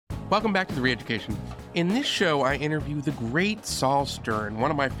Welcome back to The Reeducation. In this show, I interview the great Saul Stern,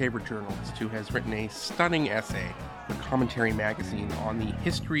 one of my favorite journalists, who has written a stunning essay for Commentary magazine on the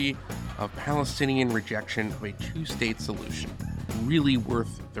history of Palestinian rejection of a two-state solution. Really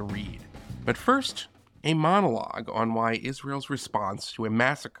worth the read. But first, a monologue on why Israel's response to a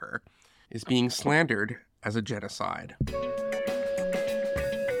massacre is being slandered as a genocide.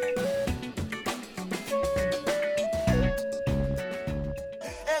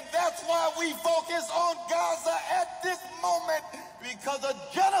 We focus on Gaza at this moment because a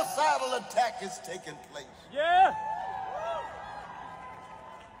genocidal attack is taking place. Yeah.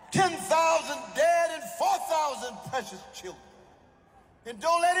 10,000 dead and 4,000 precious children. And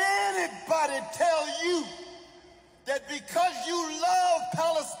don't let anybody tell you that because you love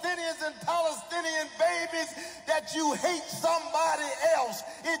Palestinians and Palestinian babies that you hate somebody else.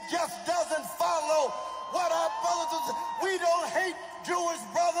 It just doesn't follow what our brothers and sisters. We don't hate Jewish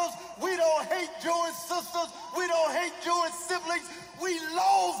brothers, we don't hate Jewish sisters, we don't hate Jewish siblings.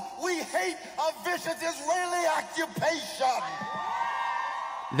 We hate a vicious Israeli occupation.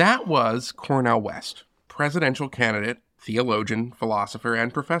 That was Cornel West, presidential candidate, theologian, philosopher,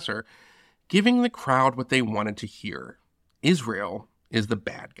 and professor, giving the crowd what they wanted to hear. Israel is the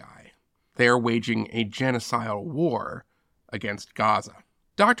bad guy. They are waging a genocidal war against Gaza.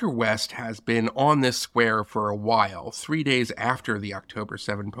 Dr. West has been on this square for a while. 3 days after the October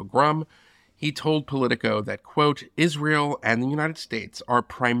 7 pogrom, he told Politico that, quote, Israel and the United States are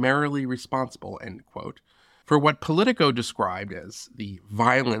primarily responsible, end quote, for what Politico described as the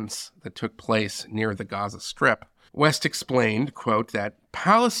violence that took place near the Gaza Strip. West explained, quote, that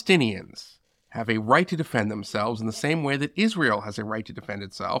Palestinians have a right to defend themselves in the same way that Israel has a right to defend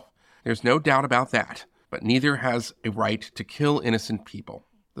itself. There's no doubt about that. But neither has a right to kill innocent people.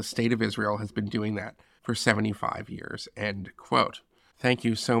 The state of Israel has been doing that for 75 years, end quote. Thank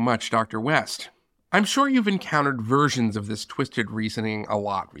you so much, Dr. West. I'm sure you've encountered versions of this twisted reasoning a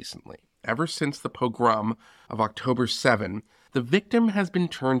lot recently. Ever since the pogrom of October 7, the victim has been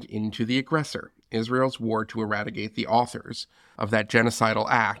turned into the aggressor. Israel's war to eradicate the authors of that genocidal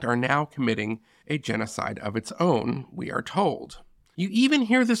act are now committing a genocide of its own, we are told. You even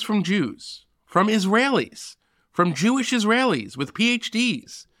hear this from Jews. From Israelis, from Jewish Israelis with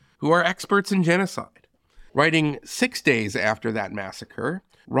PhDs who are experts in genocide. Writing 6 days after that massacre,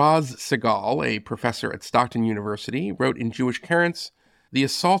 Raz Segal, a professor at Stockton University, wrote in Jewish Currents, the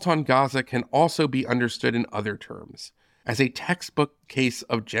assault on Gaza can also be understood in other terms, as a textbook case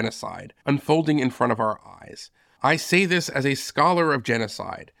of genocide unfolding in front of our eyes. I say this as a scholar of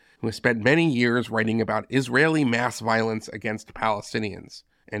genocide who has spent many years writing about Israeli mass violence against Palestinians,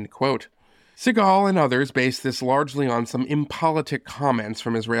 end quote. Segal and others base this largely on some impolitic comments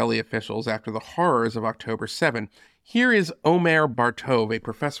from Israeli officials after the horrors of October 7. Here is Omer Bartov, a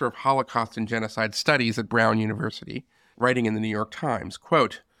professor of Holocaust and Genocide Studies at Brown University, writing in the New York Times,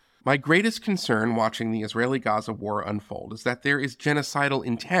 quote, my greatest concern watching the Israeli-Gaza war unfold is that there is genocidal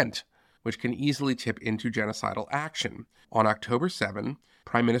intent, which can easily tip into genocidal action. On October 7,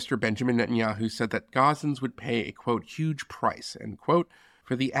 Prime Minister Benjamin Netanyahu said that Gazans would pay a, quote, huge price, end quote,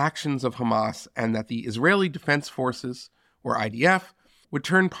 for the actions of Hamas, and that the Israeli Defense Forces, or IDF, would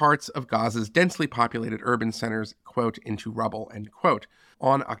turn parts of Gaza's densely populated urban centers, quote, into rubble, end quote.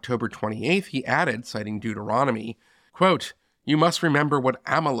 On October 28th, he added, citing Deuteronomy, quote, you must remember what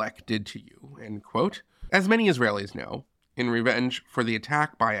Amalek did to you, end quote. As many Israelis know, in revenge for the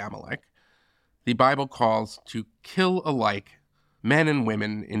attack by Amalek, the Bible calls to kill alike men and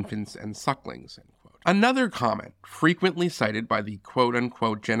women, infants and sucklings, end quote. Another comment frequently cited by the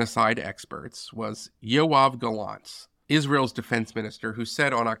quote-unquote genocide experts was Yoav Gallant, Israel's defense minister, who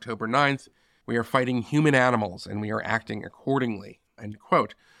said on October 9th, we are fighting human animals and we are acting accordingly, end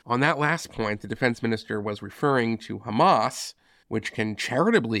quote. On that last point, the defense minister was referring to Hamas, which can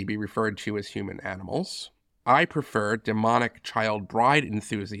charitably be referred to as human animals. I prefer demonic child bride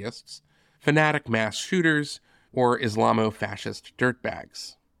enthusiasts, fanatic mass shooters, or Islamo-fascist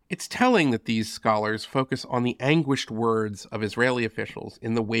dirtbags. It's telling that these scholars focus on the anguished words of Israeli officials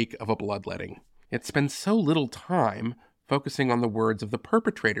in the wake of a bloodletting, yet spend so little time focusing on the words of the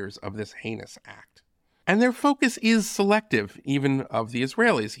perpetrators of this heinous act. And their focus is selective, even of the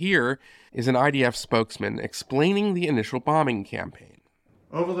Israelis. Here is an IDF spokesman explaining the initial bombing campaign.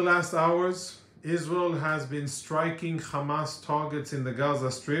 Over the last hours, Israel has been striking Hamas targets in the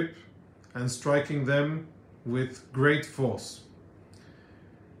Gaza Strip and striking them with great force.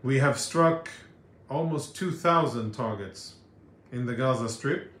 We have struck almost 2,000 targets in the Gaza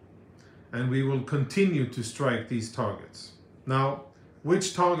Strip, and we will continue to strike these targets. Now,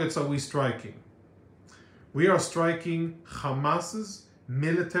 which targets are we striking? We are striking Hamas's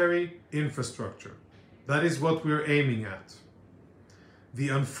military infrastructure. That is what we're aiming at. The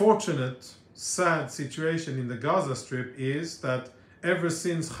unfortunate, sad situation in the Gaza Strip is that ever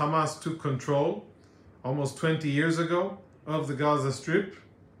since Hamas took control, almost 20 years ago, of the Gaza Strip,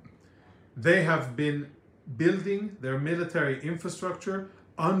 they have been building their military infrastructure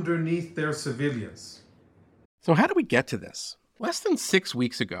underneath their civilians. So how do we get to this? Less than 6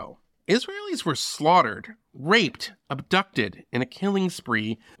 weeks ago, Israelis were slaughtered, raped, abducted in a killing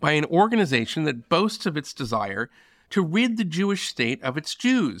spree by an organization that boasts of its desire to rid the Jewish state of its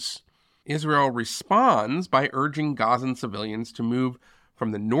Jews. Israel responds by urging Gazan civilians to move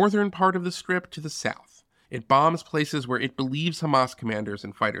from the northern part of the Strip to the south. It bombs places where it believes Hamas commanders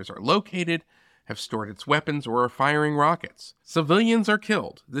and fighters are located, have stored its weapons, or are firing rockets. Civilians are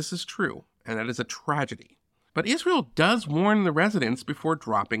killed. This is true, and that is a tragedy. But Israel does warn the residents before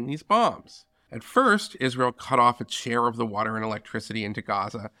dropping these bombs. At first, Israel cut off its share of the water and electricity into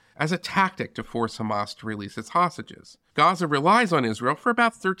Gaza as a tactic to force Hamas to release its hostages. Gaza relies on Israel for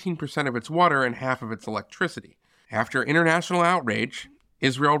about 13% of its water and half of its electricity. After international outrage,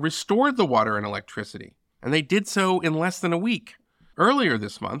 Israel restored the water and electricity, and they did so in less than a week. Earlier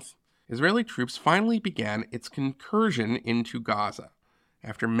this month, Israeli troops finally began its incursion into Gaza,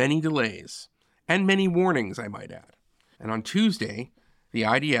 after many delays, and many warnings, I might add. And on Tuesday, the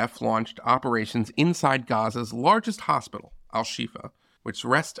IDF launched operations inside Gaza's largest hospital, Al-Shifa, which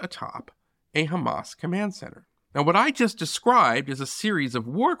rests atop a Hamas command center. Now, what I just described is a series of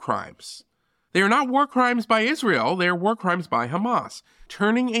war crimes. They are not war crimes by Israel, they are war crimes by Hamas,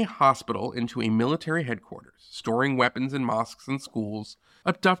 turning a hospital into a military headquarters, storing weapons in mosques and schools,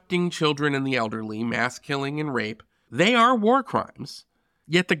 abducting children and the elderly, mass killing and rape. They are war crimes.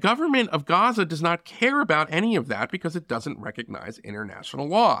 Yet the government of Gaza does not care about any of that because it doesn't recognize international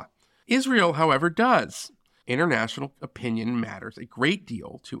law. Israel, however, does. International opinion matters a great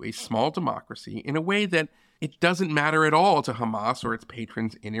deal to a small democracy in a way that it doesn't matter at all to Hamas or its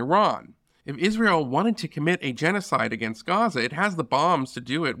patrons in Iran. If Israel wanted to commit a genocide against Gaza, it has the bombs to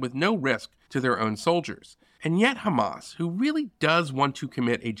do it with no risk to their own soldiers. And yet Hamas, who really does want to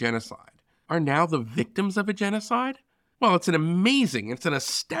commit a genocide, are now the victims of a genocide? Well, it's an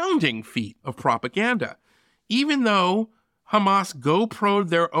astounding feat of propaganda. Even though Hamas GoPro'd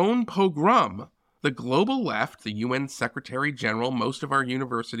their own pogrom, the global left, the UN Secretary General, most of our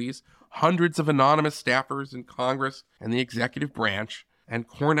universities, hundreds of anonymous staffers in Congress and the executive branch, and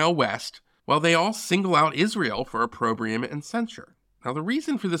Cornel West, well, they all single out Israel for opprobrium and censure. Now, the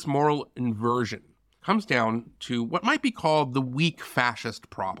reason for this moral inversion comes down to what might be called the weak fascist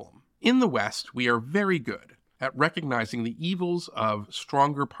problem. In the West, we are very good at recognizing the evils of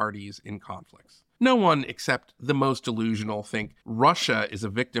stronger parties in conflicts. No one except the most delusional think Russia is a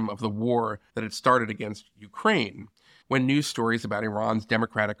victim of the war that it started against Ukraine. When news stories about Iran's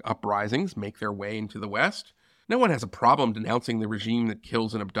democratic uprisings make their way into the West, no one has a problem denouncing the regime that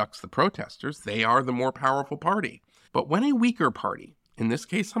kills and abducts the protesters. They are the more powerful party. But when a weaker party, in this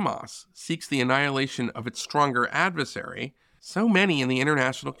case Hamas, seeks the annihilation of its stronger adversary, so many in the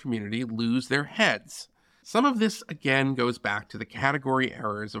international community lose their heads. Some of this, again, goes back to the category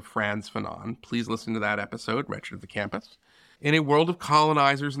errors of Frantz Fanon. Please listen to that episode, Wretched of the Campus. In a world of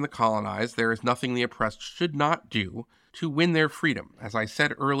colonizers and the colonized, there is nothing the oppressed should not do to win their freedom. As I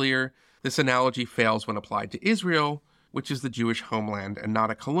said earlier, this analogy fails when applied to Israel, which is the Jewish homeland and not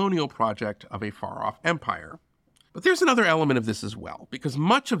a colonial project of a far-off empire. But there's another element of this as well, because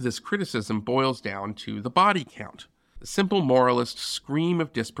much of this criticism boils down to the body count, the simple moralist scream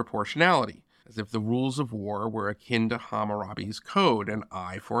of disproportionality, as if the rules of war were akin to Hammurabi's code, an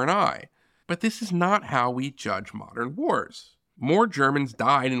eye for an eye. But this is not how we judge modern wars. More Germans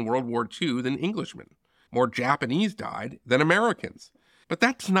died in World War II than Englishmen. More Japanese died than Americans. But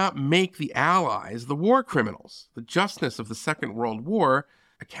that does not make the Allies the war criminals. The justness of the Second World War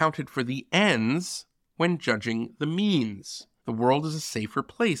accounted for the ends when judging the means. The world is a safer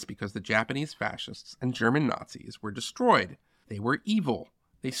place because the Japanese fascists and German Nazis were destroyed. They were evil.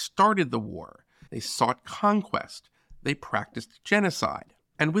 They started the war. They sought conquest. They practiced genocide.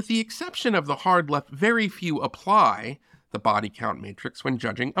 And with the exception of the hard left, very few apply the body count matrix when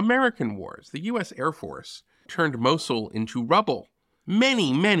judging American wars. The U.S. Air Force turned Mosul into rubble.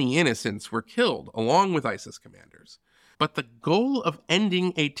 Many, many innocents were killed, along with ISIS commanders. But the goal of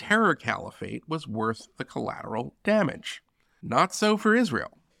ending a terror caliphate was worth the collateral damage. Not so for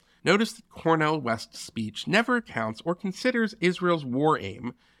Israel. Notice that Cornel West's speech never accounts or considers Israel's war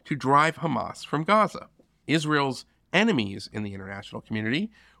aim to drive Hamas from Gaza. Israel's enemies in the international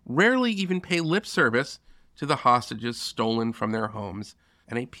community rarely even pay lip service to the hostages stolen from their homes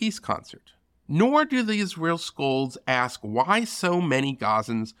and a peace concert. Nor do the Israel scolds ask why so many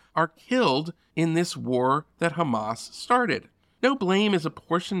Gazans are killed in this war that Hamas started. No blame is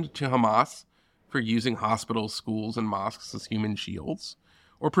apportioned to Hamas for using hospitals, schools, and mosques as human shields,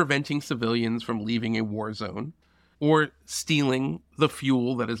 or preventing civilians from leaving a war zone, or stealing the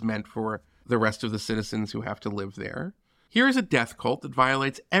fuel that is meant for the rest of the citizens who have to live there. Here is a death cult that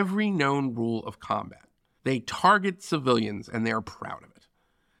violates every known rule of combat. They target civilians, and they are proud of it.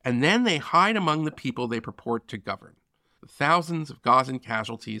 And then they hide among the people they purport to govern. The thousands of Gazan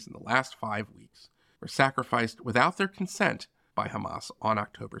casualties in the last 5 weeks were sacrificed without their consent by Hamas on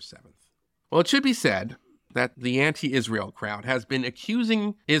October 7th. Well, it should be said that the anti-Israel crowd has been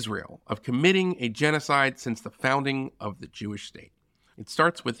accusing Israel of committing a genocide since the founding of the Jewish state. It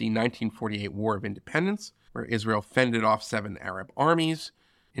starts with the 1948 War of Independence, where Israel fended off 7 Arab armies.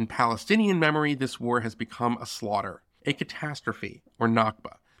 In Palestinian memory, this war has become a slaughter, a catastrophe, or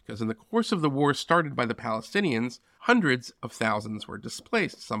Nakba, because in the course of the war started by the Palestinians, hundreds of thousands were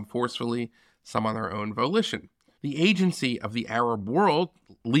displaced, some forcefully, some on their own volition. The agency of the Arab world,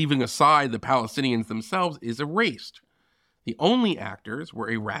 leaving aside the Palestinians themselves, is erased. The only actors were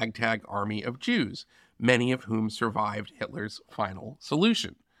a ragtag army of Jews, many of whom survived Hitler's final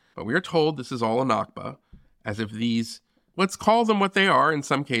solution. But we are told this is all a Nakba, as if these, let's call them what they are, in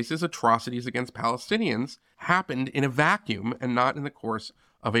some cases, atrocities against Palestinians, happened in a vacuum and not in the course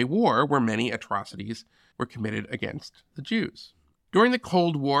of a war where many atrocities were committed against the Jews. During the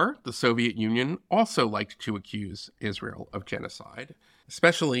Cold War, the Soviet Union also liked to accuse Israel of genocide,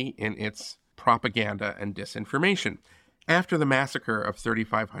 especially in its propaganda and disinformation. After the massacre of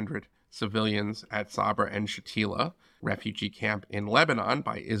 3,500 civilians at Sabra and Shatila, refugee camp in Lebanon,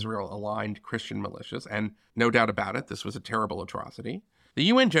 by Israel-aligned Christian militias, and no doubt about it, this was a terrible atrocity. The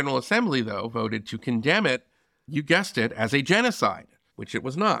UN General Assembly, though, voted to condemn it, you guessed it, as a genocide, which it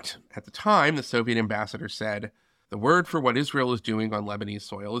was not. At the time, the Soviet ambassador said, "The word for what Israel is doing on Lebanese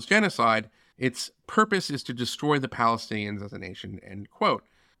soil is genocide. Its purpose is to destroy the Palestinians as a nation," end quote.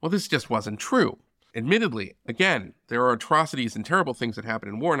 Well, this just wasn't true. Admittedly, again, there are atrocities and terrible things that happen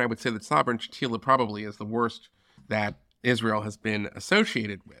in war, and I would say that Sabra and Shatila probably is the worst that Israel has been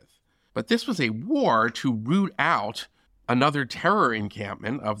associated with. But this was a war to root out another terror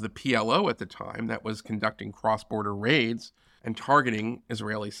encampment of the PLO at the time that was conducting cross-border raids and targeting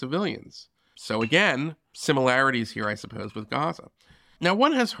Israeli civilians. So again, similarities here, I suppose, with Gaza. Now,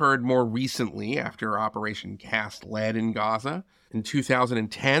 one has heard more recently, after Operation Cast Lead in Gaza, in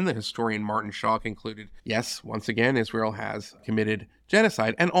 2010, the historian Martin Shaw concluded, yes, once again, Israel has committed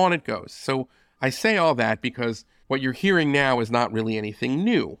genocide, and on it goes. So I say all that because what you're hearing now is not really anything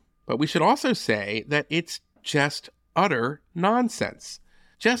new. But we should also say that it's just utter nonsense.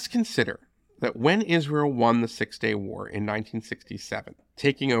 Just consider that when Israel won the Six-Day War in 1967,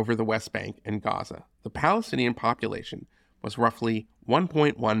 taking over the West Bank and Gaza, the Palestinian population was roughly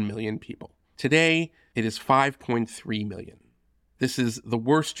 1.1 million people. Today, it is 5.3 million. This is the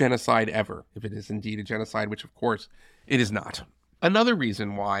worst genocide ever, if it is indeed a genocide, which of course it is not. Another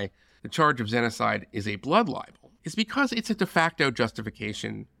reason why the charge of genocide is a blood libel is because it's a de facto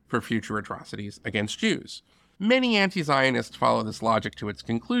justification for future atrocities against Jews. Many anti-Zionists follow this logic to its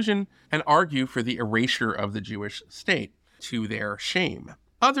conclusion and argue for the erasure of the Jewish state, to their shame.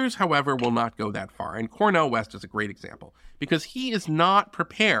 Others, however, will not go that far, and Cornel West is a great example, because he is not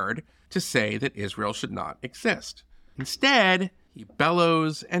prepared to say that Israel should not exist. Instead, he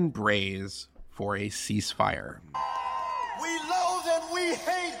bellows and brays for a ceasefire. We loathe and we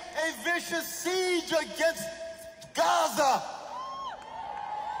hate a vicious siege against Gaza.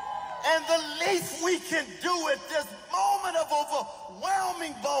 And the least we can do at this moment of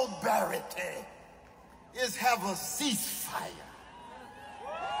overwhelming barbarity is have a ceasefire.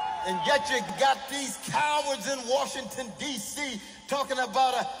 And yet you got these cowards in Washington, D.C. talking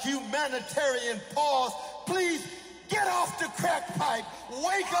about a humanitarian pause. Please get off the crack pipe.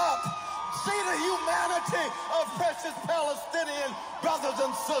 Wake up. See the humanity of precious Palestinian brothers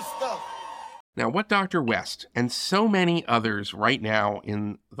and sisters. Now, what Dr. West and so many others right now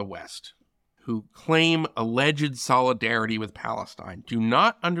in the West who claim alleged solidarity with Palestine do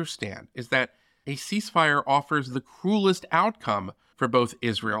not understand is that a ceasefire offers the cruelest outcome for both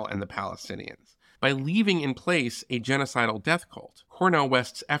Israel and the Palestinians. By leaving in place a genocidal death cult, Cornel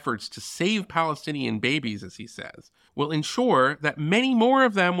West's efforts to save Palestinian babies, as he says, will ensure that many more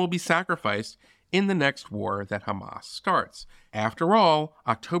of them will be sacrificed in the next war that Hamas starts. After all,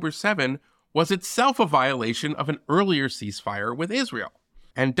 October 7 was itself a violation of an earlier ceasefire with Israel.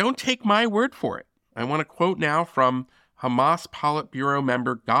 And don't take my word for it. I want to quote now from Hamas Politburo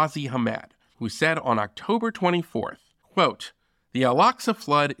member Ghazi Hamed, who said on October 24th, quote, The Al-Aqsa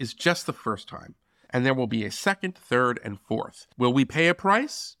flood is just the first time, and there will be a second, third, and fourth. Will we pay a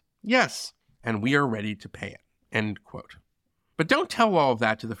price? Yes, and we are ready to pay it. End quote. But don't tell all of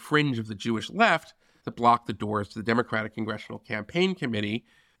that to the fringe of the Jewish left that blocked the doors to the Democratic Congressional Campaign Committee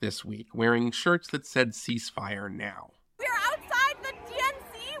this week, wearing shirts that said ceasefire now. We're outside the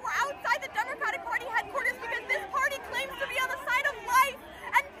DNC, we're outside the Democratic Party headquarters because this party claims to be on the side of life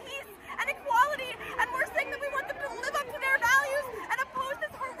and peace and equality, and we're saying that we want them to live up to their values and oppose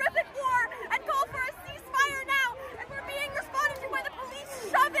this horrific war and call for a ceasefire now, and we're being responded to by the police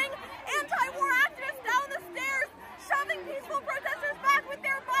shoving anti-war activists down the stairs, shoving peaceful protesters back with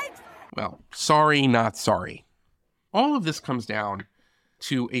their bikes. Well, sorry, not sorry. All of this comes down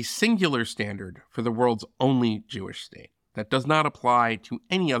to a singular standard for the world's only Jewish state that does not apply to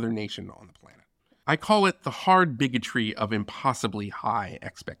any other nation on the planet. I call it the hard bigotry of impossibly high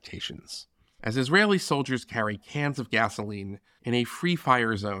expectations. As Israeli soldiers carry cans of gasoline in a free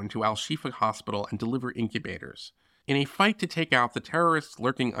fire zone to Al-Shifa Hospital and deliver incubators, in a fight to take out the terrorists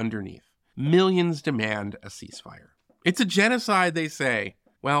lurking underneath, millions demand a ceasefire. It's a genocide, they say.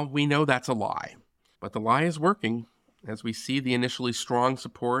 Well, we know that's a lie. But the lie is working, as we see the initially strong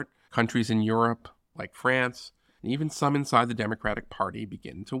support countries in Europe, like France, and even some inside the Democratic Party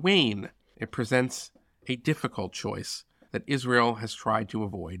begin to wane. It presents a difficult choice that Israel has tried to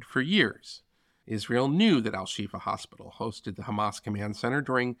avoid for years. Israel knew that Al-Shifa Hospital hosted the Hamas command center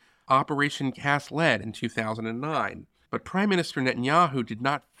during Operation Cast Lead in 2009, but Prime Minister Netanyahu did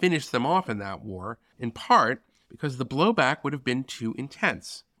not finish them off in that war, in part because the blowback would have been too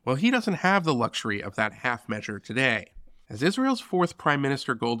intense. Well, he doesn't have the luxury of that half measure today. As Israel's fourth Prime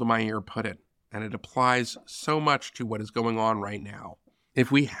Minister Golda Meir put it, and it applies so much to what is going on right now, if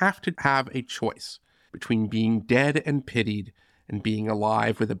we have to have a choice between being dead and pitied and being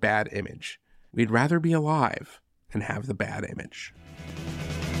alive with a bad image, we'd rather be alive and have the bad image.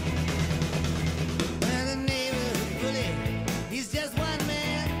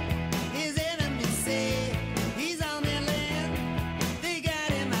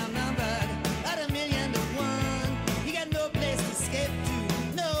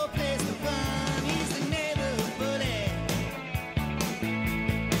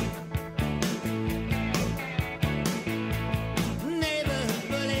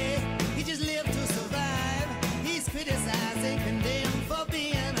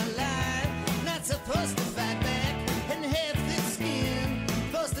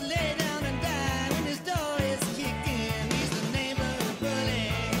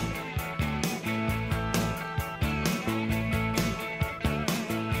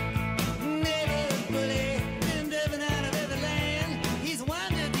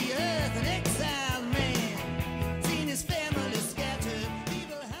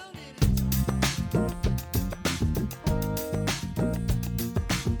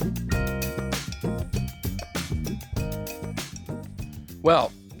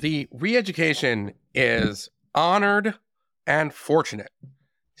 Well, the re-education is honored and fortunate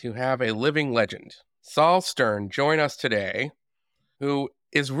to have a living legend, Saul Stern, join us today, who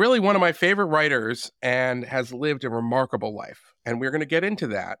is really one of my favorite writers and has lived a remarkable life. And we're going to get into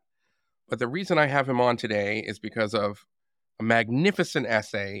that. But the reason I have him on today is because of a magnificent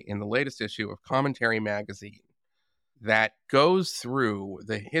essay in the latest issue of Commentary magazine that goes through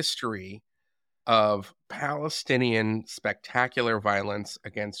the history of Palestinian spectacular violence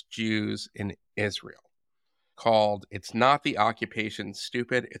against Jews in Israel, called It's Not the Occupation,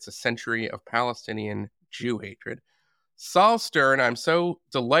 Stupid. It's a Century of Palestinian Jew Hatred. Saul Stern, I'm so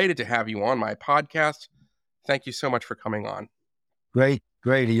delighted to have you on my podcast. Thank you so much for coming on. Great,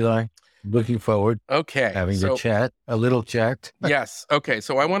 Eli. Looking forward. Okay. Having a little chat. Yes. Okay.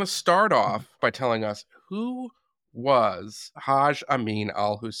 So I want to start off by telling us, who was Haj Amin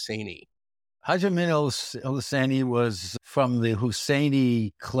al-Husseini? Haj Amin al-Husseini was from the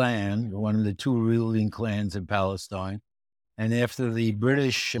Husseini clan, one of the two ruling clans in Palestine. And after the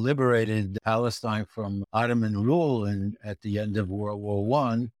British liberated Palestine from Ottoman rule at the end of World War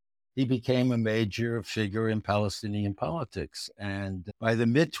I, he became a major figure in Palestinian politics. And by the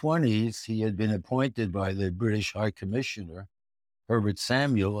mid-20s, he had been appointed by the British High Commissioner, Herbert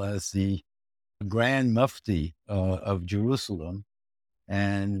Samuel, as the Grand Mufti of Jerusalem,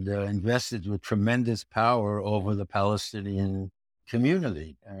 and invested with tremendous power over the Palestinian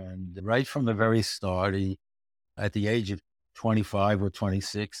community. And right from the very start, at the age of 25 or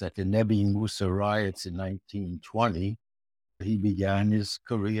 26, at the Nebi Musa riots in 1920, he began his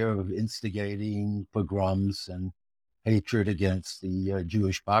career of instigating pogroms and hatred against the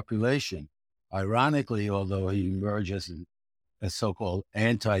Jewish population. Ironically, although he emerged as a so-called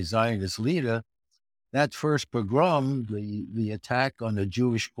anti-Zionist leader, that first pogrom, the attack on the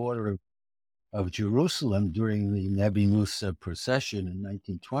Jewish quarter of Jerusalem during the Nebi Musa procession in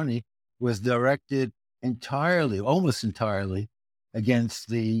 1920, was directed entirely, almost entirely, against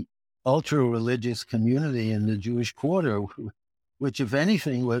the ultra-religious community in the Jewish quarter, which, if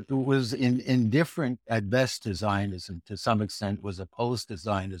anything, was indifferent at best to Zionism, to some extent was opposed to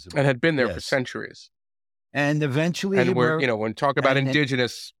Zionism. And had been there for Yes. centuries. And eventually, And we're, when talk about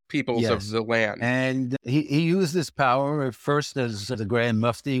indigenous peoples of the land. And he used this power at first as the Grand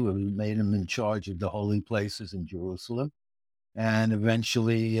Mufti, where we made him in charge of the holy places in Jerusalem, and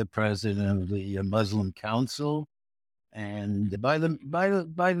eventually a president of the Muslim Council. And by the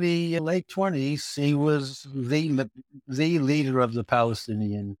late 20s, he was the leader of the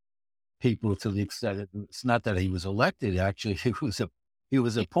Palestinian people, to the extent it's not that he was elected. Actually, he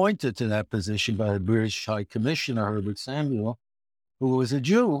was appointed to that position by the British High Commissioner Herbert Samuel, who was a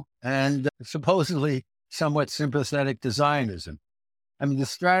Jew and supposedly somewhat sympathetic to Zionism. I mean, the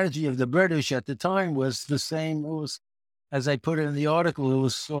strategy of the British at the time was the same. It was, as I put it in the article, it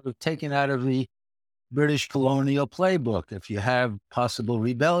was sort of taken out of the British colonial playbook. If you have possible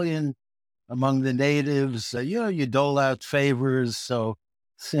rebellion among the natives, you dole out favors. So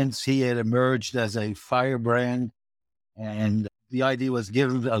since he had emerged as a firebrand, and the idea was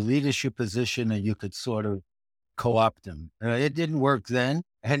give him a leadership position and you could sort of co-opt him. It didn't work then,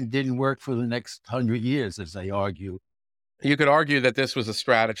 and it didn't work for the next 100 years, as they argue. You could argue that this was a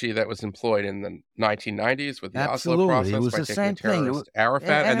strategy that was employed in the 1990s with the Oslo process. It was the same thing.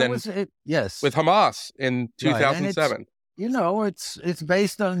 Arafat, and then with Hamas in 2007. Right. It's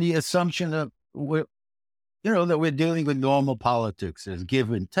based on the assumption of that we're dealing with normal politics. There's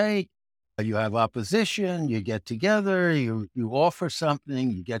give and take. You have opposition. You get together. You offer something.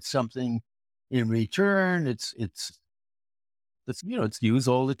 You get something in return. It's used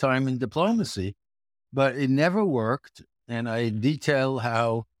all the time in diplomacy, but it never worked. And I detail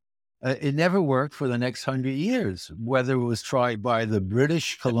how it never worked for the next 100 years, whether it was tried by the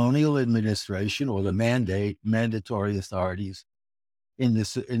British colonial administration or the mandatory authorities in the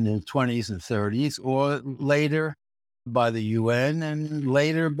 20s and 30s, or later by the UN, and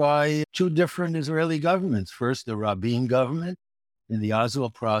later by two different Israeli governments. First, the Rabin government in the Oslo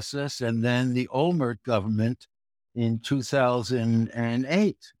process, and then the Olmert government in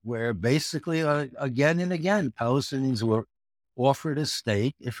 2008, where basically, again and again, Palestinians were offered a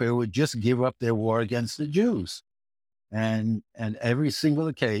state if they would just give up their war against the Jews. And every single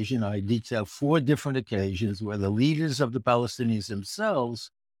occasion, I detail 4 different occasions where the leaders of the Palestinians themselves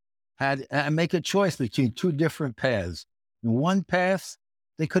had to make a choice between 2 different paths. In one path,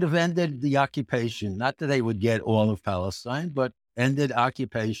 they could have ended the occupation, not that they would get all of Palestine, but ended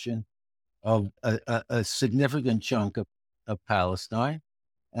occupation of a significant chunk of Palestine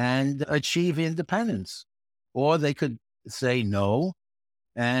and achieve independence. Or they could say no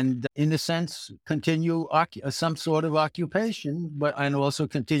and, in a sense, continue some sort of occupation, and also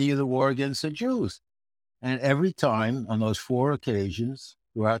continue the war against the Jews. And every time on those 4 occasions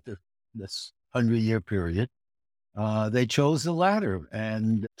throughout this 100-year period, they chose the latter,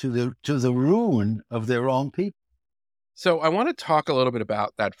 and to the ruin of their own people. So I want to talk a little bit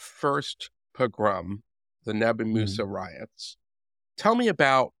about that first pogrom, the Nebi Musa riots. Tell me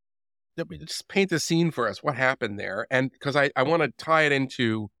about, just paint the scene for us. What happened there? And because I want to tie it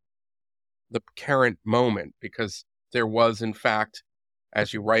into the current moment, because there was, in fact,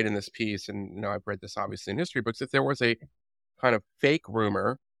 as you write in this piece, and I've read this obviously in history books, that there was a kind of fake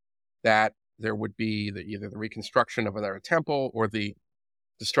rumor that there would be either the reconstruction of another temple or the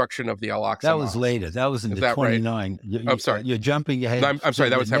destruction of the Al-Aqsa That was later. That was in the 29. Right? I'm sorry. You're jumping ahead. I'm sorry.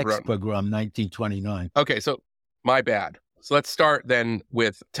 That was next pogrom, 1929. Okay, so my bad. So let's start then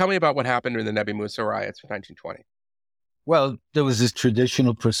with, tell me about what happened in the Nebi Musa riots of 1920. Well, there was this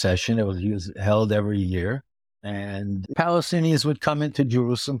traditional procession that was held every year, and Palestinians would come into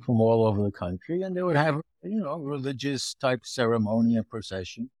Jerusalem from all over the country, and they would have, religious type ceremony and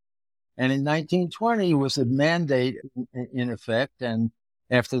procession. And in 1920 was a mandate in effect, and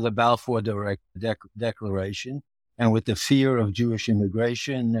after the Balfour Declaration, and with the fear of Jewish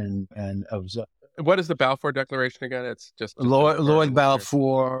immigration and of... What is the Balfour Declaration again? It's just Lord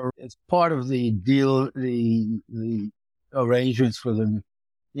Balfour. It's part of the deal, the arrangements for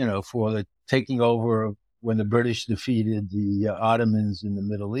for the taking over when the British defeated the Ottomans in the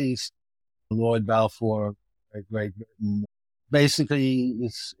Middle East. Lord Balfour, Great Britain, basically,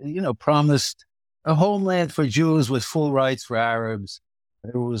 it's, promised a homeland for Jews with full rights for Arabs.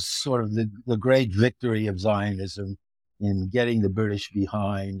 It was sort of the great victory of Zionism in getting the British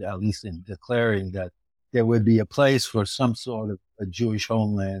behind, at least in declaring that there would be a place for some sort of a Jewish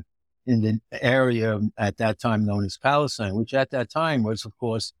homeland in the area at that time known as Palestine, which at that time was, of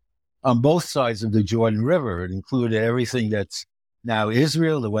course, on both sides of the Jordan River. It included everything that's now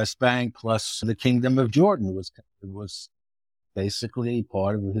Israel, the West Bank, plus the Kingdom of Jordan. It was basically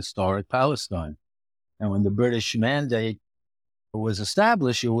part of the historic Palestine. And when the British Mandate was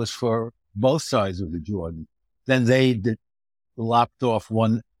established, it was for both sides of the Jordan. Then they lopped off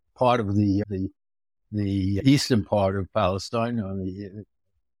one part of the eastern part of Palestine on the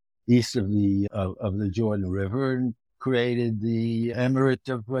east of the Jordan River, and created the Emirate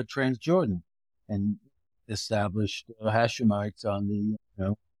of Transjordan, and established Hashemites on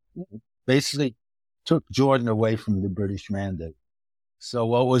basically took Jordan away from the British Mandate. So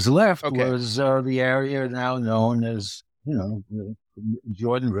what was left was the area now known as, the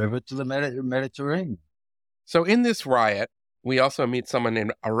Jordan River to the Mediterranean. So in this riot, we also meet someone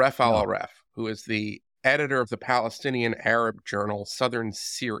named Aref al-Aref, who is the editor of the Palestinian Arab journal Southern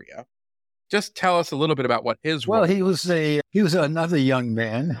Syria. Just tell us a little bit about what his role was. He was another young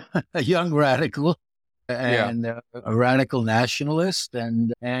man, a young radical, and a radical nationalist,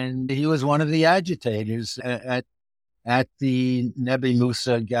 and he was one of the agitators at the Nebi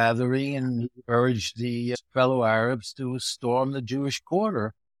Musa gathering, and he urged the fellow Arabs to storm the Jewish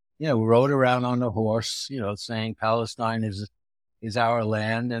quarter. Rode around on a horse, saying Palestine is our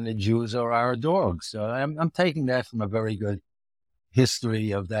land and the Jews are our dogs. So I'm taking that from a very good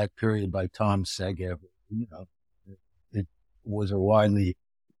history of that period by Tom Segev. It was a widely,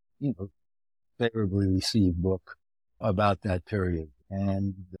 favorably received book about that period.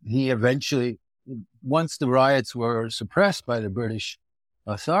 And he eventually, once the riots were suppressed by the British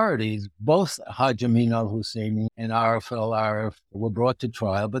authorities, both Haj Amin al-Husseini and Aref al-Aref were brought to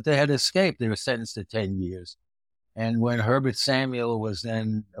trial, but they had escaped. They were sentenced to 10 years. And when Herbert Samuel was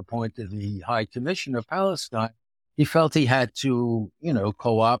then appointed the High Commissioner of Palestine, he felt he had to,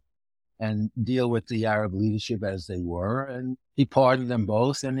 co-opt and deal with the Arab leadership as they were. And he pardoned them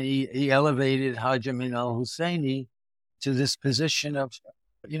both, and he elevated Haj Amin al-Husseini to this position of,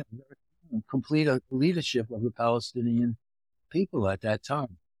 complete leadership of the Palestinian people at that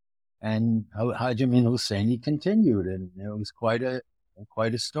time. And Haj Amin Husseini continued, and it was quite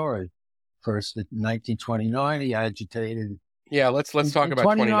a story. First, in 1929, he agitated. Yeah, let's talk about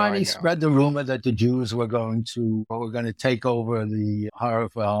 29. He now. Spread the rumor that the Jews were going to take over the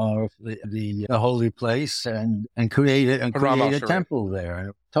the holy place and create a temple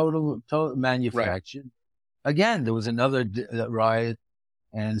there. Total manufactured. Right. Again, there was another riot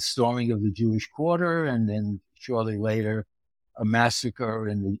and storming of the Jewish quarter, and then shortly later, a massacre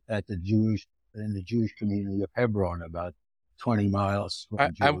in the Jewish community of Hebron, about 20 miles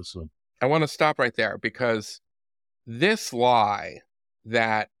from Jerusalem. I want to stop right there, because this lie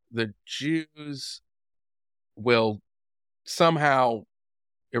that the Jews will somehow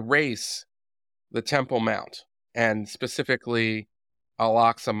erase the Temple Mount, and specifically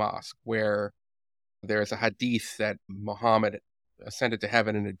Al-Aqsa Mosque, where there's a hadith that Muhammad ascended to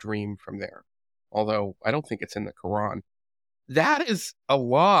heaven in a dream from there, although I don't think it's in the Quran. That is a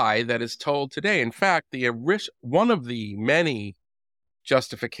lie that is told today. In fact, one of the many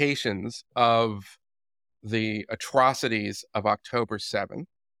justifications of the atrocities of October 7th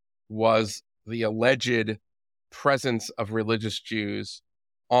was the alleged presence of religious Jews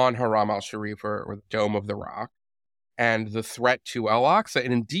on Haram al-Sharif, or the Dome of the Rock, and the threat to Al-Aqsa.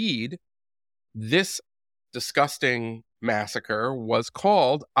 And indeed, this disgusting massacre was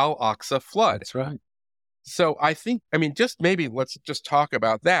called Al-Aqsa Flood. That's right. So let's just talk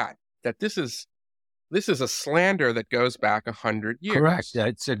about that this is a slander that goes back 100 years. Correct.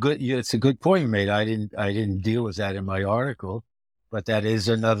 It's a good point you made. I didn't deal with that in my article, but that is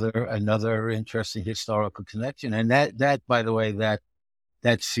another interesting historical connection. And that by the way,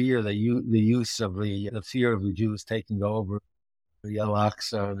 that fear, the use of the fear of the Jews taking over the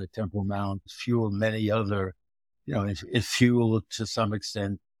Al-Aqsa, the Temple Mount, fueled many other, it fueled to some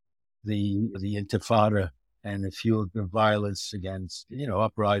extent the Intifada, and it fueled the violence against,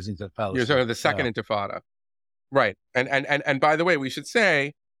 uprisings of Palestine. You're talking the Second Intifada. Right. And by the way, we should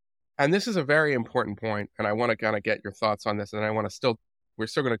say, and this is a very important point, and I want to kind of get your thoughts on this, and we're still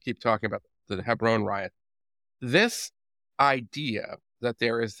going to keep talking about the Hebron riot. This idea that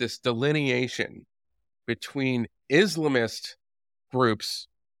there is this delineation between Islamist groups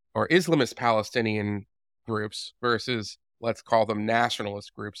or Islamist Palestinian groups versus, let's call them,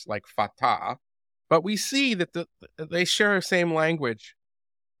 nationalist groups like Fatah. But we see that they share the same language,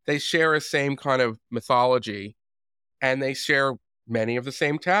 they share a same kind of mythology, and they share many of the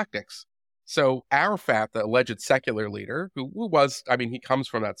same tactics. So Arafat, the alleged secular leader, he comes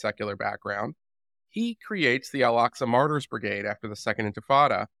from that secular background, he creates the Al-Aqsa Martyrs Brigade after the Second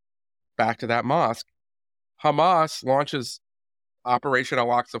Intifada, back to that mosque. Hamas launches Operation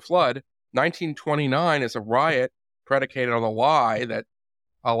Al-Aqsa Flood. 1929 is a riot predicated on the lie that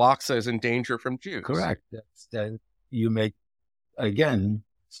Al-Aqsa is in danger from Jews. Correct. You make, again,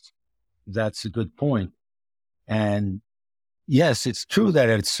 that's a good point. And yes, it's true that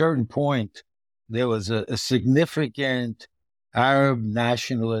at a certain point, there was a significant Arab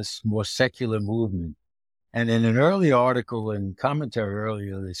nationalist, more secular movement. And in an early article and commentary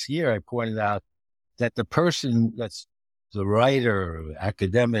earlier this year, I pointed out that the person that's the writer,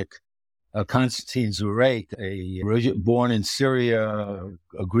 academic, Constantine Zurek, born in Syria,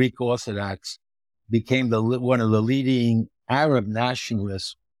 a Greek Orthodox, became one of the leading Arab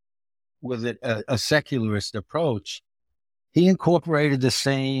nationalists with a secularist approach. He incorporated the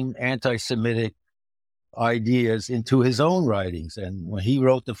same anti-Semitic ideas into his own writings. And when he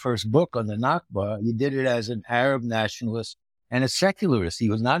wrote the first book on the Nakba, he did it as an Arab nationalist and a secularist. He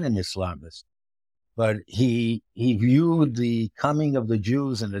was not an Islamist. But he viewed the coming of the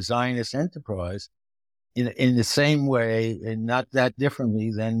Jews and the Zionist enterprise in the same way and not that differently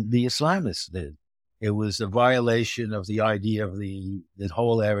than the Islamists did. It was a violation of the idea of the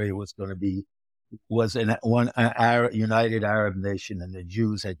whole area was one united Arab nation, and the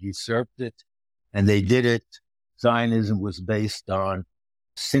Jews had usurped it, and they did it. Zionism was based on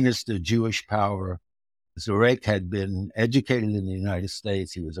sinister Jewish power. Zurek had been educated in the United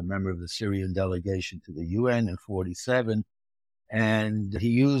States. He was a member of the Syrian delegation to the UN in 1947. And he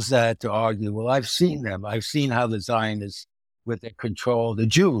used that to argue, well, I've seen them. I've seen how the Zionists, with their control, the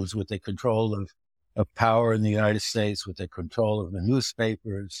Jews, with their control of power in the United States, with their control of the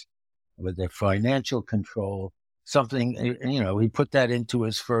newspapers, with their financial control, he put that into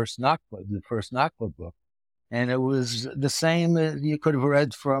his first Nakba book. And it was the same you could have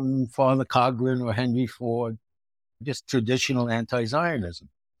read from Father Coughlin or Henry Ford, just traditional anti-Zionism,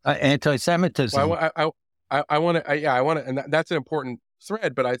 anti-Semitism. Well, I want to, and that's an important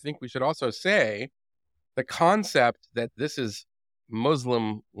thread, but I think we should also say the concept that this is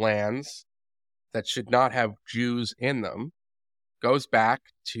Muslim lands that should not have Jews in them goes back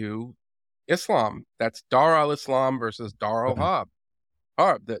to Islam. That's Dar al-Islam versus Dar al-Harb.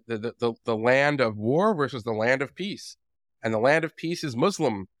 The land of war versus the land of peace. And the land of peace is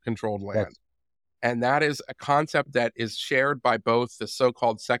Muslim-controlled land. Yes. And that is a concept that is shared by both the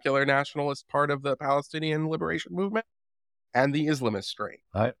so-called secular nationalist part of the Palestinian liberation movement and the Islamist strain.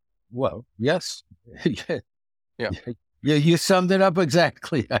 Well, yes. Yeah. You summed it up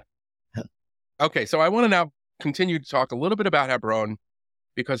exactly. Okay, so I want to now continue to talk a little bit about Hebron,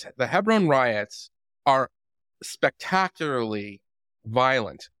 because the Hebron riots are spectacularly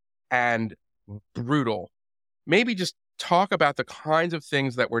violent and brutal. Maybe just talk about the kinds of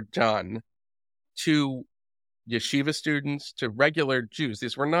things that were done to yeshiva students, to regular Jews.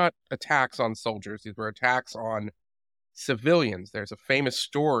 These were not attacks on soldiers. These were attacks on civilians. There's a famous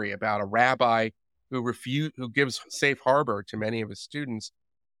story about a rabbi who gives safe harbor to many of his students,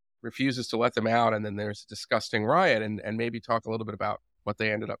 refuses to let them out, and then there's a disgusting riot, and maybe talk a little bit about what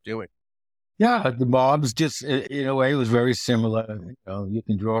they ended up doing. Yeah, the mobs just, in a way, was very similar. You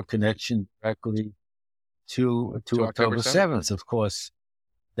can draw a connection directly to October 7th. Of course,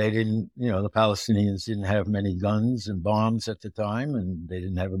 they didn't, the Palestinians didn't have many guns and bombs at the time, and they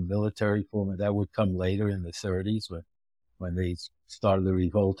didn't have a military form. That would come later in the 1930s when they started the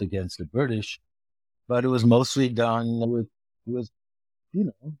revolt against the British. But it was mostly done with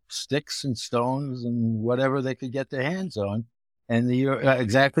sticks and stones and whatever they could get their hands on. And you're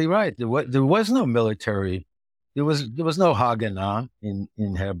exactly right. There was no military. There was no Haganah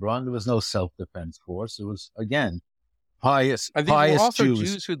in Hebron. There was no self-defense force. It was, again, pious also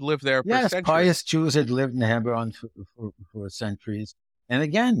Jews who'd lived there for centuries. Pious Jews had lived in Hebron for centuries. And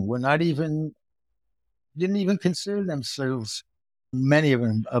again, didn't even consider themselves, many of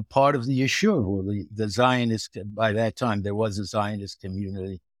them, a part of the Yeshua, or the Zionist. By that time, there was a Zionist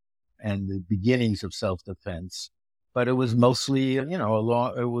community and the beginnings of self-defense. But it was mostly,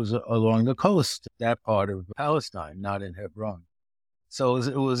 along the coast, that part of Palestine, not in Hebron. So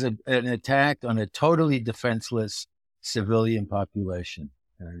it was an attack on a totally defenseless civilian population.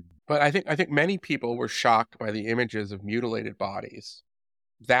 But I think many people were shocked by the images of mutilated bodies.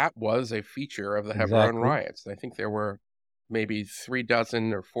 That was a feature of the Hebron riots. I think there were maybe 3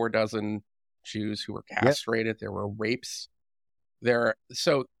 dozen or 4 dozen Jews who were castrated. Yep. There were rapes.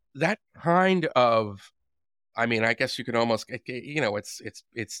 So that kind of, I guess you could almost,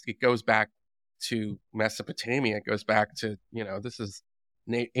 it goes back to Mesopotamia. It goes back to, this is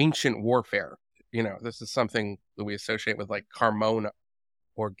ancient warfare. This is something that we associate with like Carmona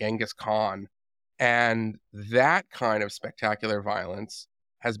or Genghis Khan. And that kind of spectacular violence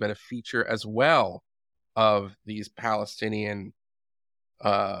has been a feature as well of these Palestinian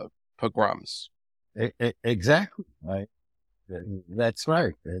pogroms. Exactly. That's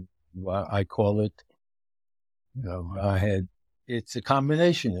right. I call it, it's a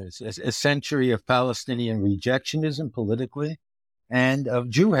combination. It's a century of Palestinian rejectionism politically and of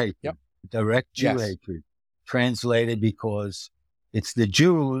Jew hatred, Yep. direct Jew Yes. hatred, translated because it's the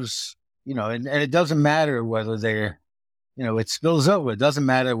Jews, and it doesn't matter whether they're, it spills over. It doesn't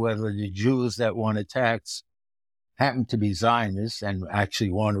matter whether the Jews that want attacks happen to be Zionists and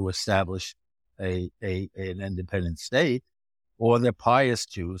actually want to establish an independent state, or they're pious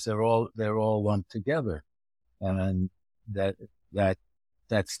Jews. They're all lumped together, and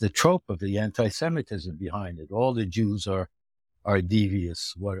that's the trope of the anti-Semitism behind it. All the Jews are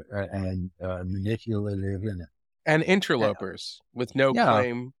devious and manipulative and interlopers with no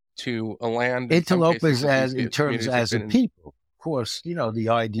claim to a land. Interlopers in terms as a people, of course. The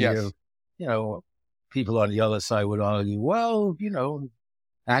idea of people on the other side would argue, well,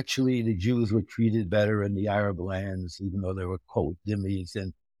 actually the Jews were treated better in the Arab lands, even though they were quote dhimmis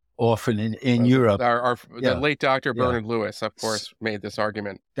and often in Europe. The late Dr. Bernard Lewis, of course, made this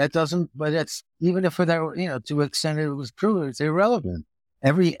argument. But that's, even if that, to an extent it was true, it's irrelevant.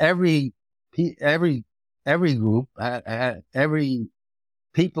 Every group, every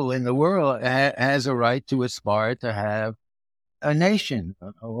people in the world has a right to aspire to have a nation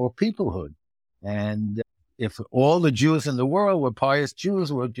or peoplehood. And if all the Jews in the world were pious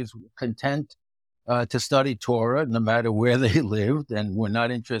Jews, were just content to study Torah, no matter where they lived, and were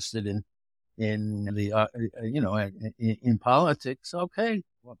not interested in politics, okay,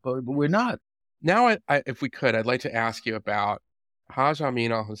 but we're not. Now, if we could, I'd like to ask you about Haj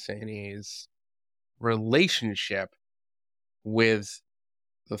Amin al-Husseini's relationship with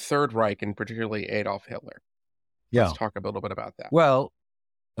the Third Reich, and particularly Adolf Hitler. Yeah. Let's talk a little bit about that. Well,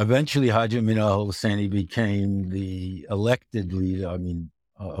 eventually Haj Amin al-Husseini became the elected leader,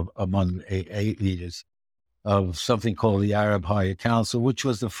 among eight leaders, of something called the Arab Higher Council, which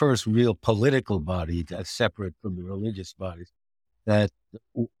was the first real political body that's separate from the religious bodies, that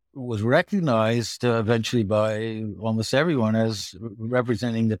was recognized eventually by almost everyone as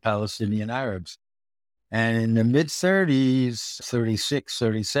representing the Palestinian Arabs. And in the mid-30s, 36,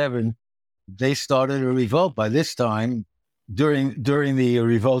 37, they started a revolt. By this time, during the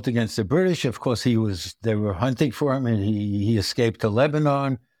revolt against the British, of course, they were hunting for him, and he escaped to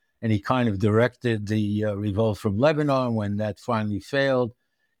Lebanon, and he kind of directed the revolt from Lebanon. When that finally failed,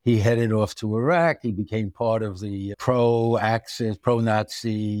 he headed off to Iraq. He became part of the pro-Axis,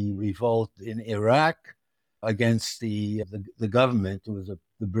 pro-Nazi revolt in Iraq against the government. It was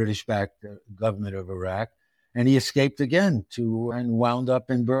the British-backed government of Iraq. And he escaped again and wound up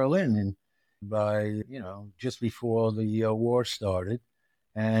in Berlin and just before the war started.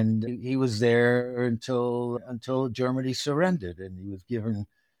 And he was there until Germany surrendered, and he was given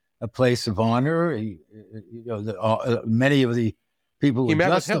a place of honor. Many of the people he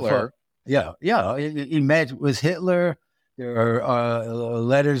met with Hitler. He met with Hitler. There are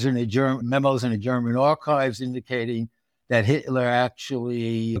memos in the German archives indicating that Hitler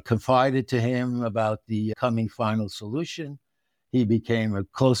actually confided to him about the coming final solution. He became a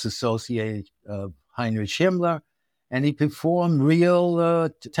close associate of Heinrich Himmler, and he performed real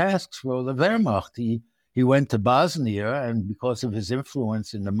tasks for the Wehrmacht. He went to Bosnia, and because of his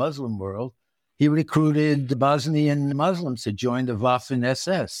influence in the Muslim world, he recruited Bosnian Muslims to join the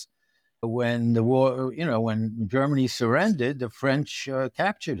Waffen-SS. When the war, when Germany surrendered, the French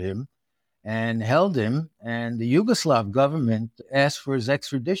captured him and held him, and the Yugoslav government asked for his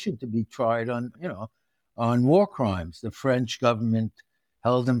extradition to be tried on war crimes. The French government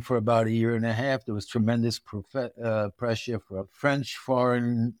held him for about a year and a half. There was tremendous pressure from French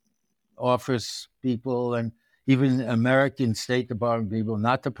Foreign Office people and even American State Department people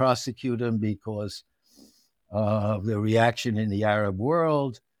not to prosecute him because of the reaction in the Arab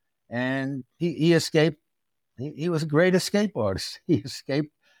world. And he escaped. He was a great escape artist. He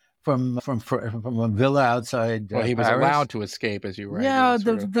escaped from a villa outside Well, he was Paris. allowed to escape, as you write. Yeah,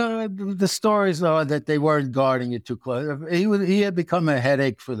 the stories are that they weren't guarding it too close. He had become a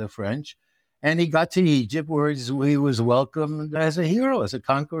headache for the French, and he got to Egypt, where he was welcomed as a hero, as a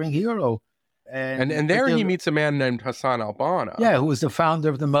conquering hero. And there he meets a man named Hassan al-Banna. Yeah, who was the founder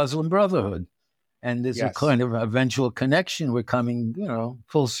of the Muslim Brotherhood. And there's a kind of eventual connection. We're coming,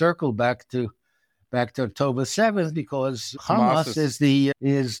 full circle back to October 7th, because Hamas is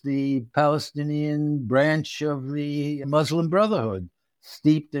the Palestinian branch of the Muslim Brotherhood,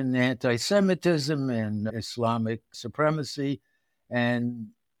 steeped in anti-Semitism and Islamic supremacy. And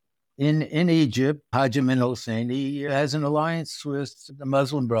in Egypt, Hajj al-Husseini has an alliance with the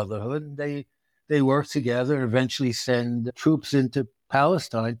Muslim Brotherhood. They work together and eventually send troops into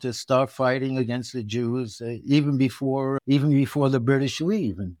Palestine to start fighting against the Jews, even before the British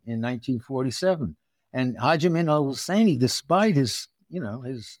leave in 1947. And Hajj al-Husseini, despite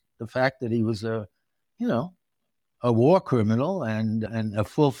the fact that he was a war criminal and a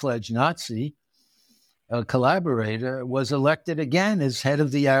full-fledged Nazi, a collaborator, was elected again as head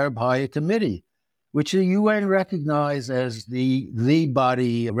of the Arab Higher Committee, which the UN recognized as the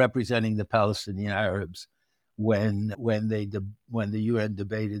body representing the Palestinian Arabs when the UN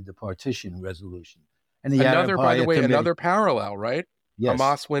debated the partition resolution. And the another, Arab by the Higher way, Committee, another parallel, right? Yes.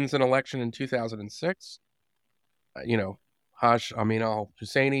 Hamas wins an election in 2006. Hajj Amin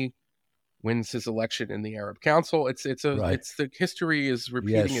al-Husseini wins his election in the Arab Council. It's the history is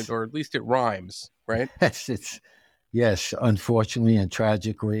repeating Yes. it, or at least it rhymes, right? Yes, unfortunately and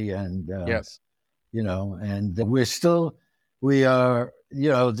tragically, and Yes. And we are,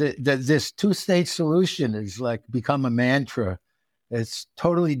 this two-state solution is like become a mantra. It's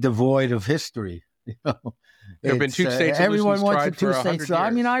totally devoid of history. There have been two-state solutions everyone wants tried a for 100 two-state years. solution.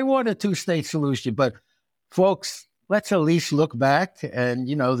 I mean, I want a two-state solution, but folks, let's at least look back. And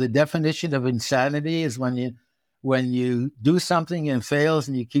the definition of insanity is when you do something and fails,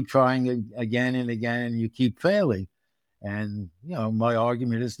 and you keep trying again and again, and you keep failing. And my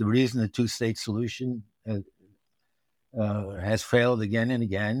argument is the reason the two-state solution has failed again and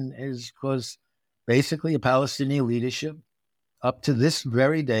again is because basically the Palestinian leadership, up to this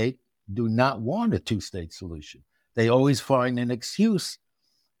very date, do not want a two-state solution. They always find an excuse.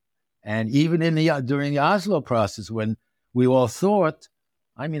 And even during the Oslo process, when we all thought,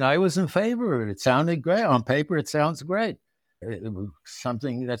 I was in favor of it. It sounded great. On paper, it sounds great. It was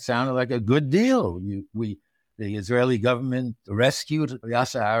something that sounded like a good deal. The Israeli government rescued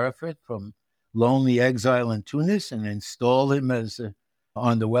Yasser Arafat from lonely exile in Tunis and installed him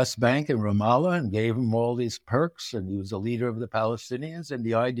on the West Bank in Ramallah and gave him all these perks, and he was a leader of the Palestinians. And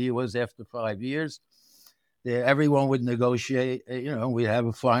the idea was after 5 years, everyone would negotiate, we'd have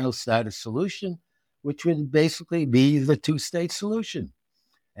a final status solution, which would basically be the two-state solution.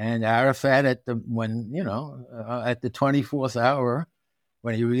 And Arafat at the 24th hour,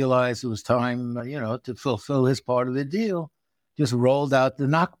 when he realized it was time, to fulfill his part of the deal, just rolled out the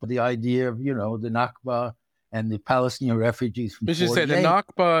Nakba, the idea of, the Nakba and the Palestinian refugees from 48. As you say, the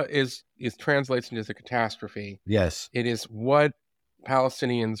Nakba is translates into a catastrophe. Yes. It is what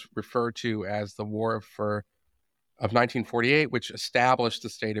Palestinians refer to as the War of 1948, which established the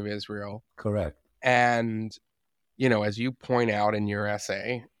state of Israel. Correct. And, as you point out in your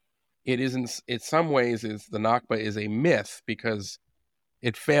essay, it isn't, in some ways, the Nakba is a myth because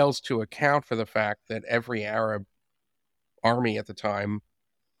it fails to account for the fact that every Arab army at the time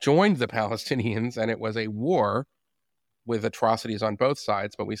joined the Palestinians, and it was a war with atrocities on both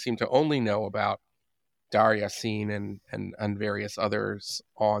sides, but we seem to only know about Dar Yassin and various others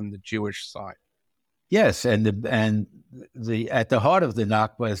on the Jewish side. Yes, and at the heart of the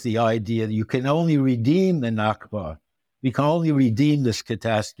Nakba is the idea that you can only redeem the Nakba. We can only redeem this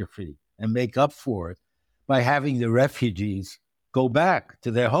catastrophe and make up for it by having the refugees go back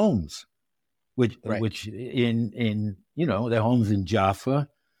to their homes, which in their homes in Jaffa.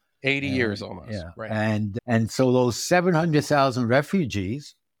 80 years almost. Yeah. Right. And so those 700,000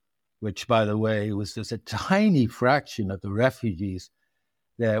 refugees, which, by the way, was just a tiny fraction of the refugees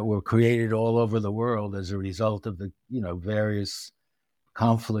that were created all over the world as a result of the, various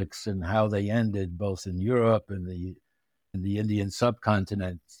conflicts and how they ended both in Europe and the Indian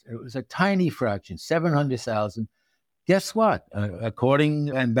subcontinent. It was a tiny fraction, 700,000. Guess what? According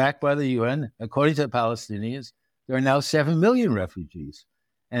and backed by the UN, according to the Palestinians, there are now 7 million refugees.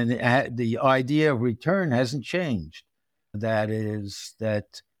 And the idea of return hasn't changed. That is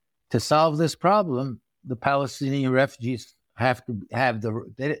that to solve this problem, the Palestinian refugees have to have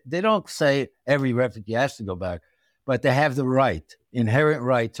they don't say every refugee has to go back, but they have the inherent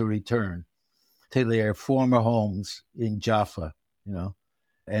right to return to their former homes in Jaffa,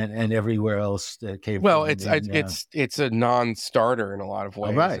 and everywhere else that came well, from. it's a non-starter in a lot of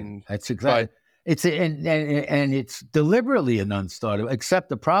ways. Right. That's exactly. And it's deliberately a non-starter, except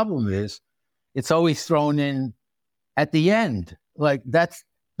the problem is it's always thrown in at the end. Like, that's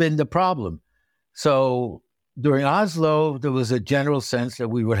been the problem. So during Oslo, there was a general sense that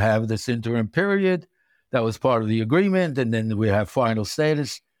we would have this interim period that was part of the agreement, and then we have final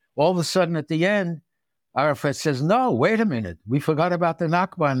status. All of a sudden, at the end, Arafat says, no, wait a minute. We forgot about the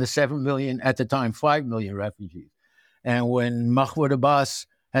Nakba and the 7 million, at the time, 5 million refugees. And when Mahmoud Abbas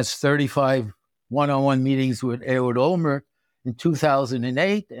has 35 one-on-one meetings with Ehud Olmert in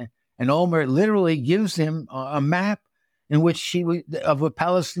 2008, And Olmert literally gives him a map in which of a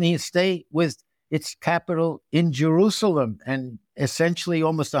Palestinian state with its capital in Jerusalem, and essentially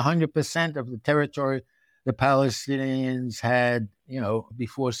almost 100% of the territory the Palestinians had,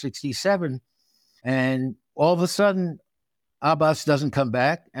 before 67. And all of a sudden, Abbas doesn't come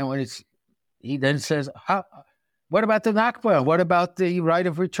back. And he then says, what about the Nakba? What about the right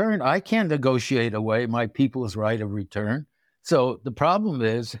of return? I can't negotiate away my people's right of return. So the problem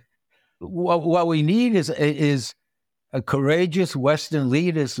is, what we need is a courageous Western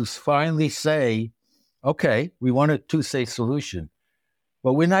leaders who finally say, okay, we want a two-state solution,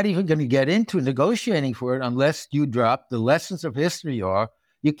 but we're not even going to get into negotiating for it unless you drop the lessons of history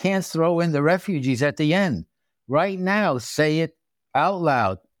you can't throw in the refugees at the end. Right now, say it out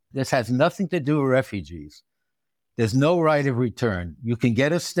loud. This has nothing to do with refugees. There's no right of return. You can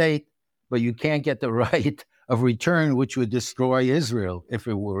get a state, but you can't get the right of return, which would destroy Israel if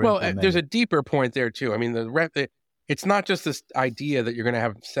it were implemented. There's a deeper point there, too. I mean, it's not just this idea that you're going to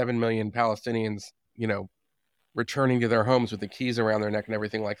have 7 million Palestinians, returning to their homes with the keys around their neck and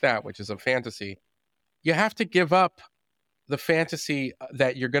everything like that, which is a fantasy. You have to give up the fantasy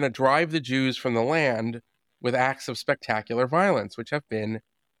that you're going to drive the Jews from the land with acts of spectacular violence, which have been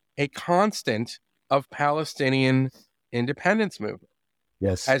a constant of Palestinian independence movement.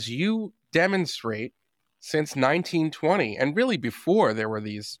 Yes. As you demonstrate since 1920, and really before there were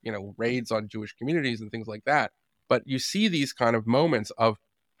these, raids on Jewish communities and things like that. But you see these kind of moments of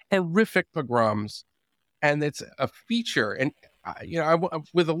horrific pogroms, and it's a feature. And,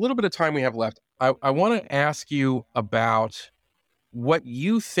 with a little bit of time we have left, I want to ask you about what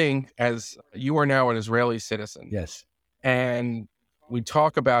you think, as you are now an Israeli citizen. Yes. And we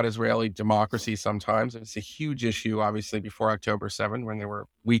talk about Israeli democracy sometimes. It's a huge issue, obviously, before October 7, when there were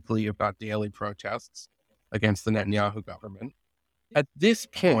weekly, if not daily, protests against the Netanyahu government. At this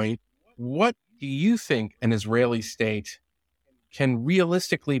point, what do you think an Israeli state can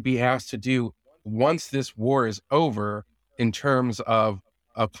realistically be asked to do once this war is over in terms of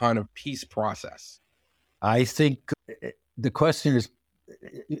a kind of peace process? I think the question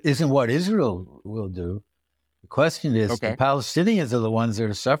isn't what Israel will do. The question is, the Palestinians are the ones that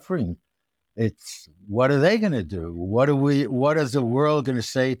are suffering. It's what are they going to do? What is the world going to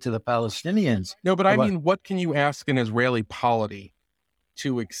say to the Palestinians? No, but I mean, what can you ask an Israeli polity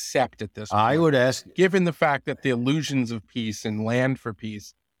to accept at this point? I would ask, given the fact that the illusions of peace and land for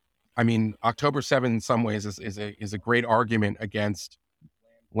peace, I mean, October 7 in some ways is a great argument against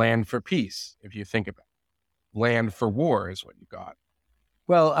land for peace. If you think about it, land for war is what you got.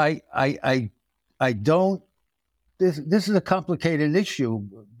 Well, I don't. This is a complicated issue.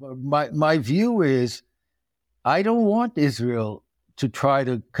 My view is, I don't want Israel to try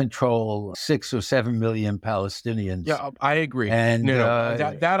to control 6 or 7 million Palestinians. Yeah, I agree. And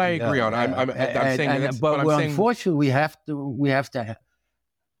that I agree on. I'm saying that. But unfortunately,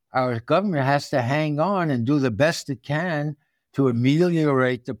 our government has to hang on and do the best it can to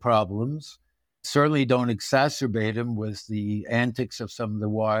ameliorate the problems. Certainly don't exacerbate them with the antics of some of the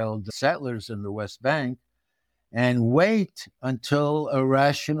wild settlers in the West Bank, and wait until a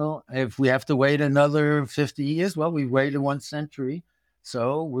rational, if we have to wait another 50 years, well, we've waited 1 century.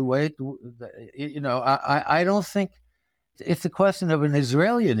 So we wait, I don't think it's a question of an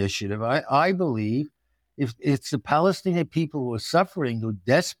Israeli initiative. I believe if it's the Palestinian people who are suffering, who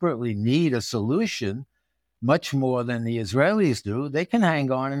desperately need a solution, much more than the Israelis do, they can hang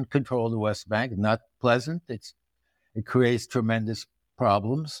on and control the West Bank. Not pleasant. It creates tremendous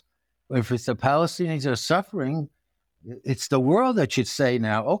problems. If it's the Palestinians that are suffering, it's the world that should say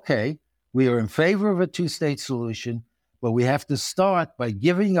now, okay, we are in favor of a 2-state solution, but we have to start by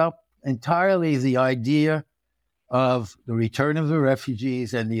giving up entirely the idea of the return of the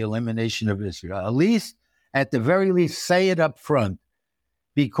refugees and the elimination of Israel. At the very least, say it up front,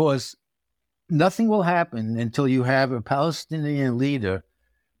 because nothing will happen until you have a Palestinian leader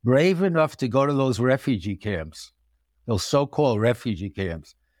brave enough to go to those refugee camps, those so-called refugee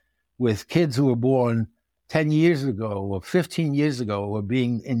camps, with kids who were born 10 years ago or 15 years ago, who are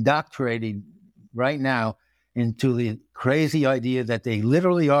being indoctrinated right now into the crazy idea that they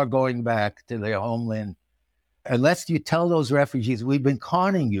literally are going back to their homeland. Unless you tell those refugees, we've been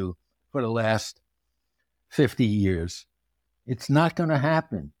conning you for the last 50 years, it's not going to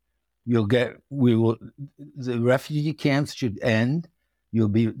happen. The refugee camps should end.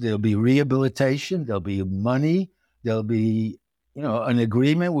 There'll be rehabilitation. There'll be money. There'll be, an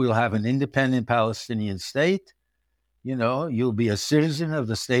agreement. We'll have an independent Palestinian state. You'll be a citizen of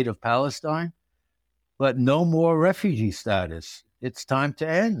the state of Palestine, but no more refugee status. It's time to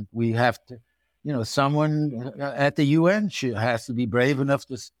end. We have to someone at the UN has to be brave enough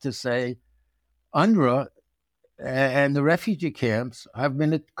to say UNRWA and the refugee camps have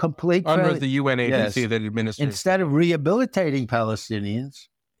been a complete UNRWA failure. is the UN agency Yes. that administers. Instead of rehabilitating Palestinians,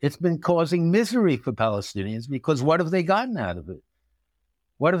 it's been causing misery for Palestinians, because what have they gotten out of it?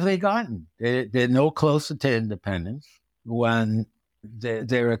 What have they gotten? They're no closer to independence when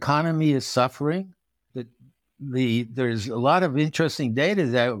their economy is suffering. There's a lot of interesting data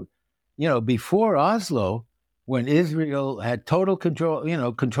that, before Oslo, when Israel had total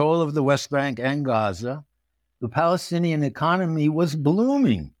control of the West Bank and Gaza, the Palestinian economy was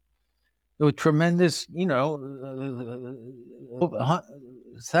blooming. There were tremendous,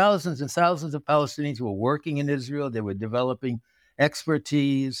 thousands and thousands of Palestinians were working in Israel. They were developing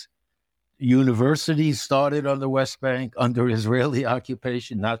expertise. Universities started on the West Bank under Israeli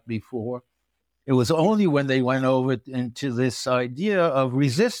occupation, not before. It was only when they went over into this idea of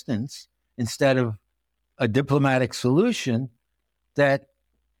resistance instead of a diplomatic solution that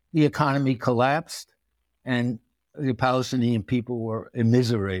the economy collapsed and the Palestinian people were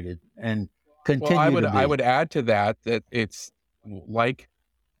immiserated and continue to be. I would add to that it's like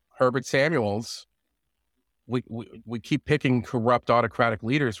Herbert Samuel's. We keep picking corrupt autocratic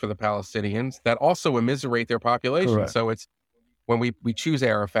leaders for the Palestinians that also immiserate their population. Correct. So it's when we choose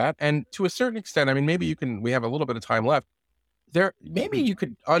Arafat, and to a certain extent, I mean, maybe we have a little bit of time left there. Maybe you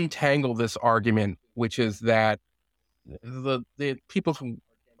could untangle this argument, which is that the people who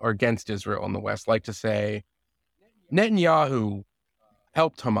are against Israel in the West like to say Netanyahu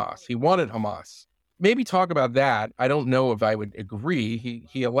helped Hamas. He wanted Hamas. Maybe talk about that. I don't know if I would agree.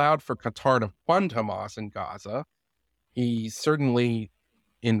 He allowed for Qatar to fund Hamas in Gaza. He certainly,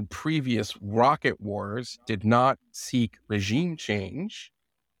 in previous rocket wars, did not seek regime change.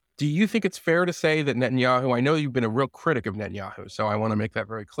 Do you think it's fair to say that Netanyahu, I know you've been a real critic of Netanyahu, so I want to make that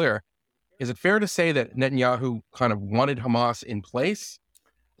very clear. Is it fair to say that Netanyahu kind of wanted Hamas in place?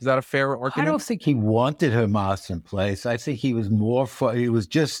 Is that a fair argument? I don't think he wanted Hamas in place. I think he was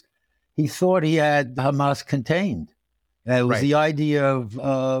he thought he had Hamas contained. It was the idea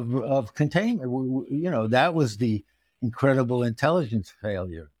of containment. That was the incredible intelligence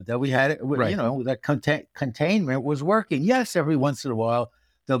failure that we had. That containment was working. Yes, every once in a while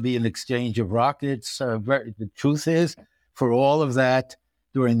there'll be an exchange of rockets. The truth is, for all of that,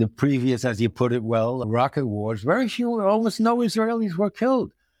 during the previous, as you put it well, rocket wars, very few, almost no Israelis were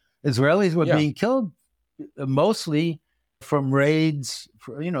killed. Israelis were being killed mostly from raids,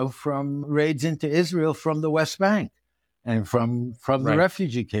 from raids into Israel from the West Bank and from the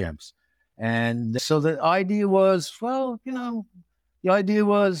refugee camps. And so the idea was,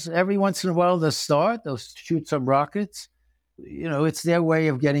 every once in a while they'll shoot some rockets. It's their way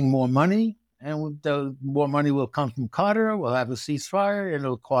of getting more money, and the more money will come from Qatar. We'll have a ceasefire and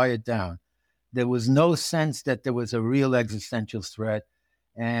it'll quiet down. There was no sense that there was a real existential threat.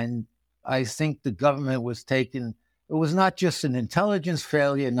 And I think the government was it was not just an intelligence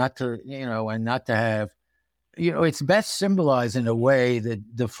failure, not to have, it's best symbolized in a way that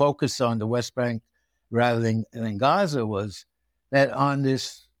the focus on the West Bank rather than Gaza was that on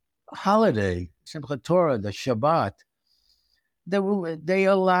this holiday, Simchat Torah, the Shabbat, they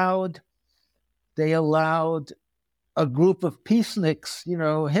allowed a group of peaceniks,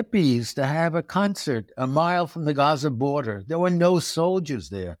 hippies, to have a concert a mile from the Gaza border. There were no soldiers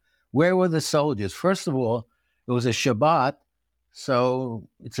there. Where were the soldiers? First of all, it was a Shabbat, so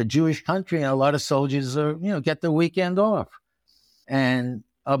it's a Jewish country, and a lot of soldiers get the weekend off. And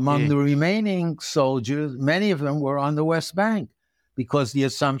among the remaining soldiers, many of them were on the West Bank because the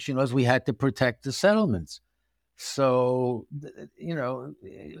assumption was we had to protect the settlements. So,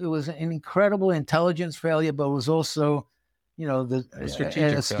 it was an incredible intelligence failure, but it was also,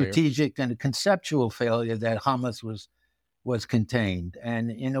 a strategic and a conceptual failure that Hamas was contained. And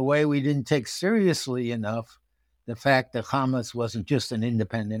in a way, we didn't take seriously enough the fact that Hamas wasn't just an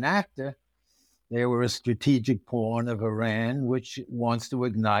independent actor. They were a strategic pawn of Iran, which wants to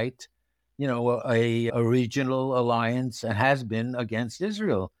ignite, a regional alliance, and has been, against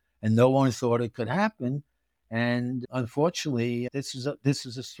Israel. And no one thought it could happen. And unfortunately, this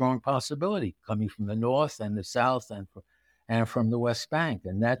is a strong possibility coming from the north and the south and from the West Bank.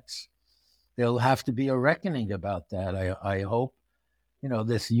 And there'll have to be a reckoning about that. I hope,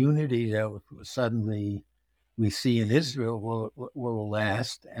 this unity that suddenly we see in Israel will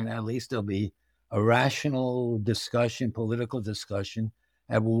last, and at least there'll be a rational discussion, political discussion,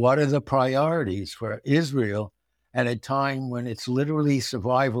 of what are the priorities for Israel at a time when it's literally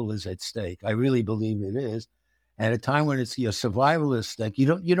survival is at stake. I really believe it is. At a time when it's your survival is at stake,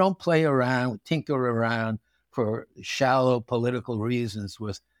 you don't play around, tinker around for shallow political reasons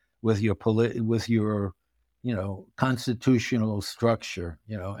with with your constitutional structure,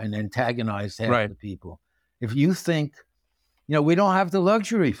 and antagonize half the people. If you think, we don't have the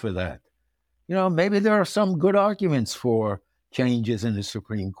luxury for that. Maybe there are some good arguments for changes in the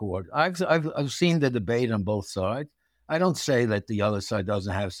Supreme Court. I've seen the debate on both sides. I don't say that the other side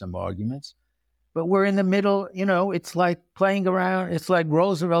doesn't have some arguments, but we're in the middle. It's like playing around. It's like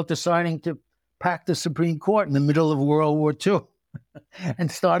Roosevelt deciding to pack the Supreme Court in the middle of World War II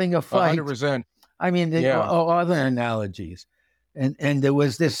and starting a fight. 100%. I mean, there are other analogies. And there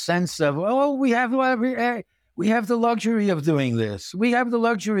was this sense of, we have the luxury of doing this. We have the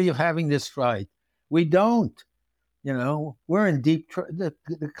luxury of having this fight. We don't. We're in deep the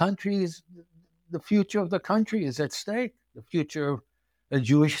country's, the future of the country is at stake. The future of a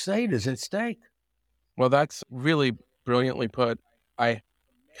Jewish state is at stake. Well, that's really brilliantly put. I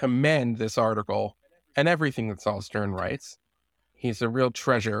commend this article and everything that Saul Stern writes. He's a real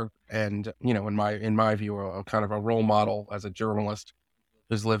treasure and, in my view, a kind of a role model as a journalist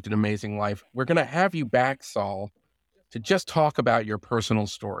who's lived an amazing life. We're going to have you back, Saul, to just talk about your personal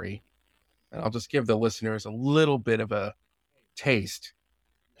story. And I'll just give the listeners a little bit of a taste.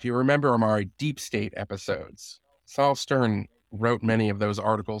 If you remember our Deep State episodes, Saul Stern wrote many of those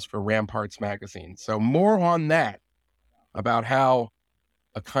articles for Ramparts magazine. So more on that, about how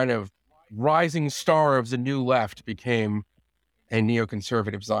a kind of rising star of the new left became a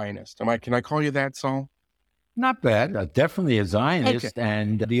neoconservative Zionist. Can I call you that, Saul? Not bad. Definitely a Zionist. Okay.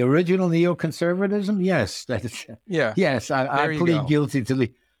 And the original neoconservatism, yes. Yes, I plead guilty to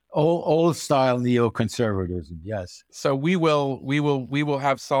the old style neoconservatism. Yes. So we will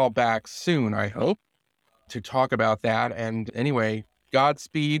have Saul back soon, I hope, to talk about that. And anyway,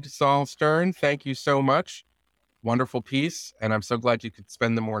 Godspeed, Saul Stern. Thank you so much. Wonderful piece. And I'm so glad you could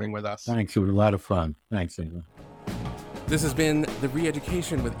spend the morning with us. Thanks. It was a lot of fun. Thanks, England. This has been The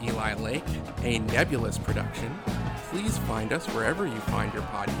Re-Education with Eli Lake, a Nebulous production. Please find us wherever you find your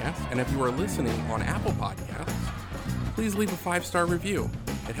podcasts. And if you are listening on Apple Podcasts, please leave a 5-star review.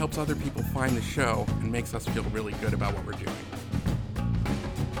 It helps other people find the show and makes us feel really good about what we're doing.